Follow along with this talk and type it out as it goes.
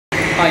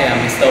Hi,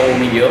 I'm Mr. Oh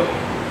Ming Yeo.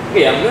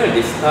 Okay, I'm going to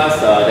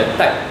discuss the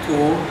type 2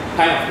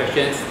 kind of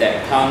questions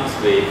that comes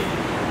with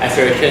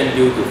acceleration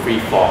due to free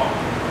fall.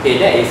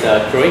 Okay, that is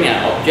throwing an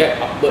object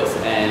upwards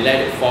and let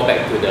it fall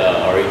back to the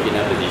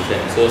original position.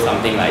 So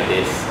something like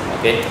this.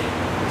 Okay,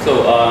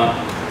 so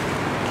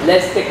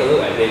let's take a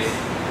look at this.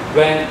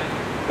 When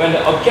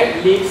the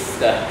object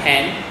leaves the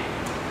hand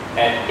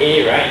at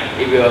A, right,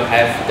 it will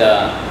have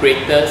the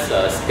greatest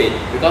speed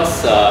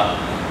because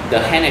the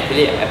hand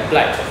actually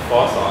applied the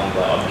force on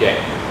the object.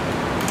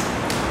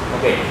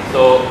 Okay,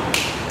 so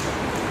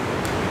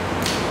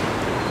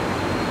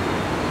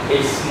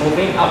it's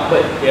moving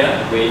upward here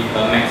with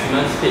a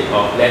maximum speed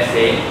of, let's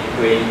say,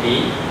 20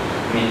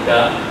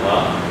 meters per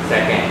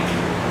second.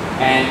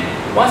 And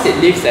once it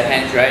leaves the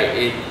hands, right,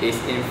 it is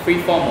in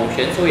free fall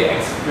motion, so it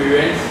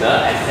experiences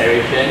the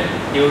acceleration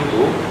due to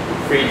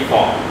free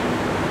fall,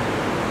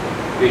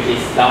 which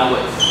is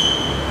downwards.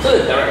 So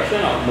the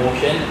direction of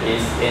motion is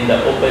in the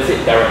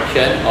opposite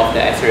direction of the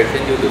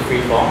acceleration due to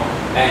free fall,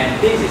 and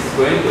this is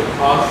going to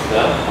cause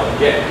the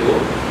object to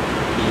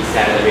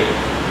decelerate.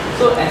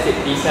 So as it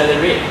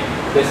decelerates,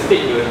 the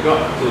speed will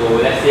drop to,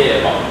 let's say,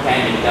 about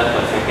 10 meters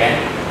per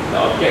second. The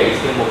object is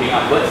still moving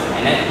upwards,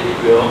 and then it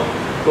will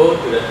go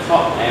to the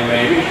top, and when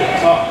it reaches the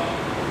top,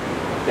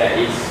 there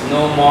is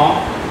no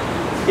more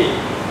speed.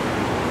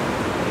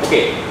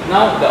 Okay,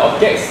 now the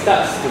object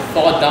starts to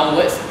fall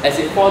downwards. As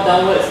it falls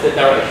downwards, the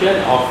direction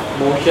of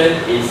motion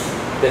is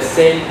the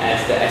same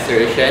as the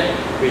acceleration,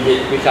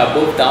 which are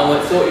both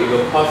downwards, so it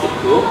will cause it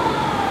to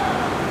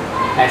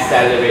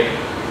accelerate.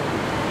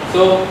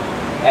 So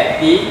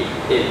at D,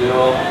 it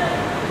will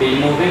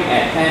be moving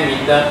at 10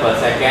 meters per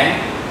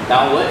second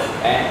downwards,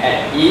 and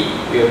at E,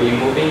 it will be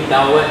moving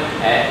downward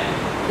at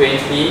 20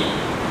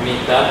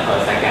 meters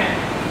per second.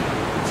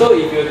 So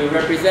if you were to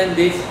represent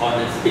this on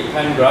a speed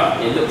time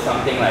graph, it looks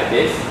something like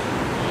this.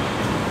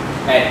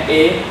 At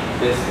A,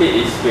 the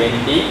speed is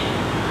 20.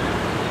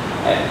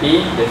 At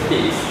B, the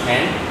speed is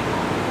 10.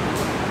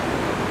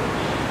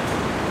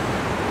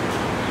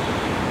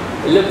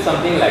 It looks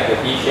something like a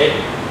V shape.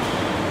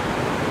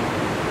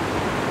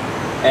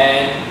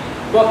 And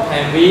what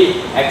can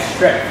we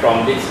extract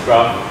from this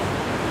graph?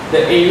 The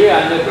area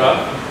under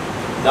graph,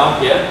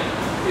 down here,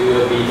 it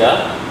will be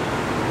the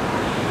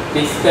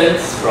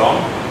distance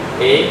from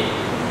A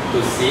to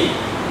C,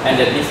 and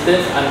the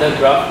distance under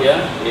graph here,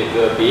 it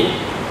will be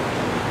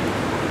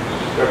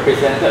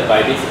represented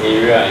by this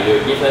area. It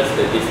will give us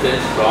the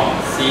distance from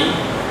C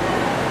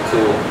to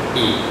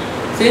E.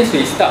 Since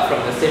we start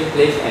from the same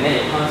place and then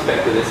it comes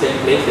back to the same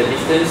place, the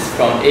distance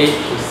from A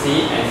to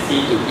C and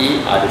C to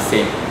E are the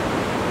same.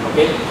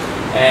 Okay,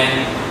 and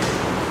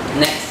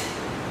next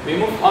we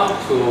move on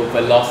to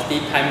velocity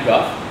time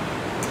graph.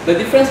 The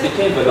difference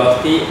between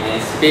velocity and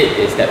speed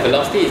is that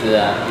velocity is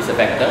a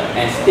vector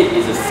and speed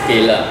is a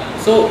scalar.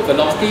 So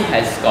velocity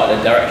has got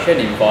a direction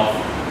involved.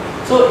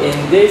 So in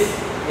this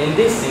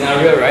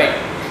scenario, right,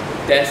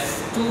 there's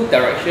two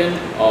directions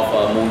of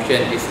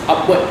motion, is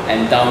upward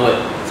and downward.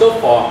 So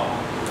for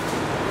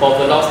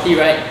velocity,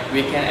 right,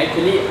 we can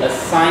actually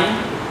assign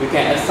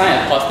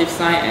a positive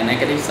sign and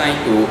negative sign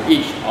to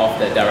each of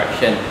the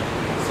direction.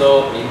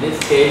 So in this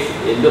case,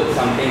 it looks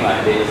something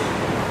like this.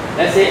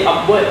 Let's say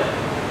upward,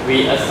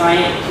 we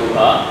assign it to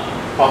a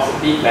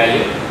positive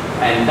value,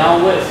 and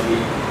downwards we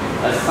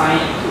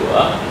assign it to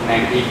a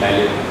negative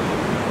value.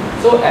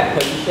 So at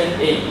position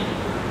A,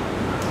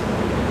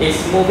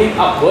 it's moving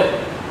upward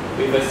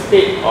with a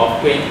speed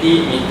of 20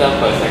 meters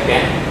per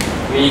second.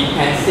 We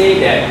can say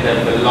that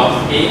the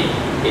velocity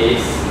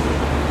is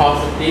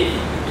positive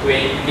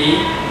 20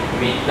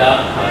 meters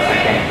per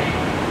second.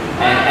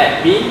 And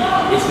at B,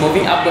 it's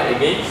moving upward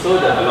again, so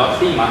the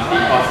velocity must be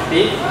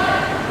positive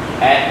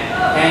at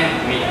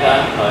 10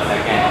 meters per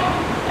second.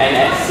 And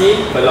at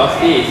C,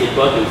 velocity is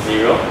equal to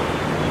 0.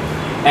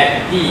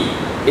 At D,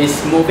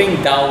 it's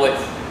moving downwards.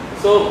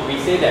 So we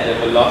say that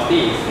the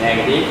velocity is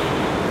negative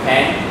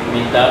 10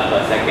 meters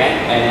per second.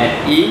 And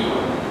at E,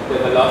 the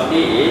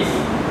velocity is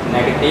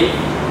negative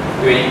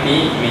 20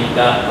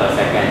 meters per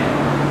second.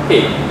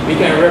 Okay, we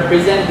can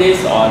represent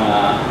this on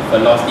a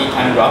velocity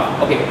time graph.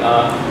 Okay,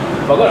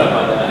 forgot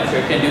about the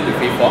acceleration due to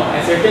free fall.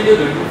 Acceleration due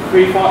to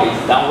free fall is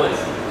downwards.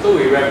 So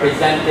we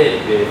represent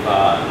it with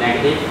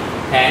negative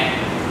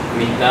 10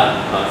 meters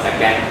per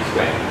second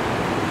squared.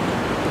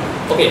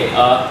 Okay,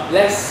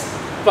 let's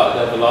plot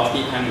the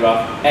velocity time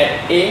graph.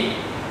 At A,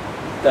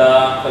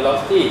 the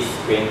velocity is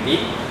 20.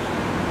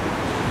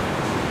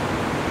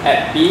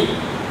 At B,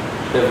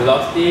 the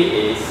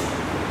velocity is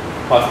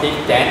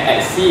positive 10.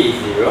 At C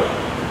is 0.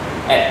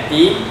 At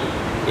D,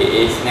 it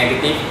is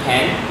negative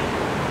 10.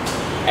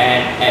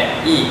 And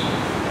at E,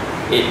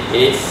 it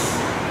is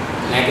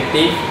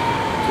negative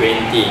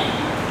 20.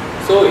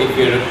 So if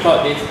you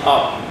plot this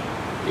out,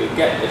 you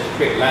get a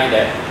straight line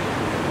that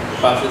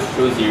passes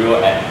through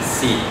 0 at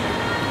C.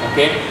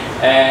 Okay,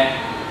 and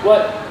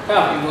what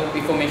kind of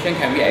information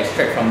can we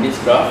extract from this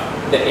graph?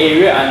 The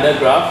area under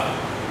graph,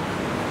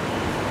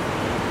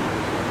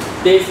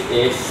 this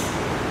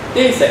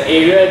is the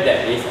area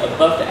that is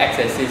above the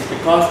x-axis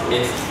because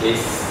it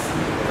is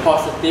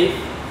positive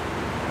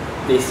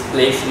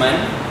displacement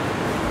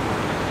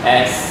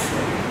as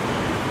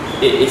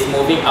it is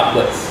moving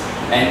upwards,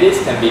 and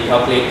this can be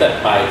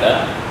calculated by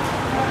the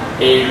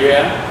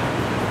area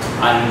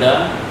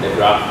under the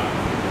graph.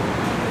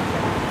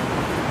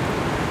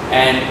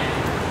 And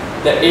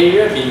the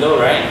area below,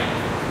 right,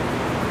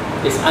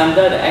 is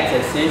under the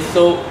x-axis,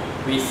 so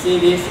we see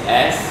this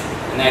as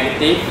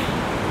negative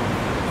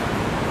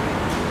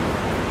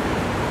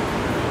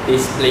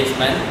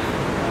displacement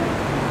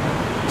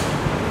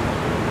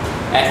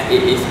as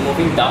it is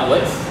moving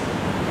downwards,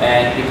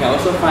 and we can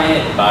also find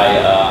it by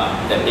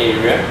the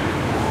area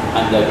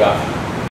under graph.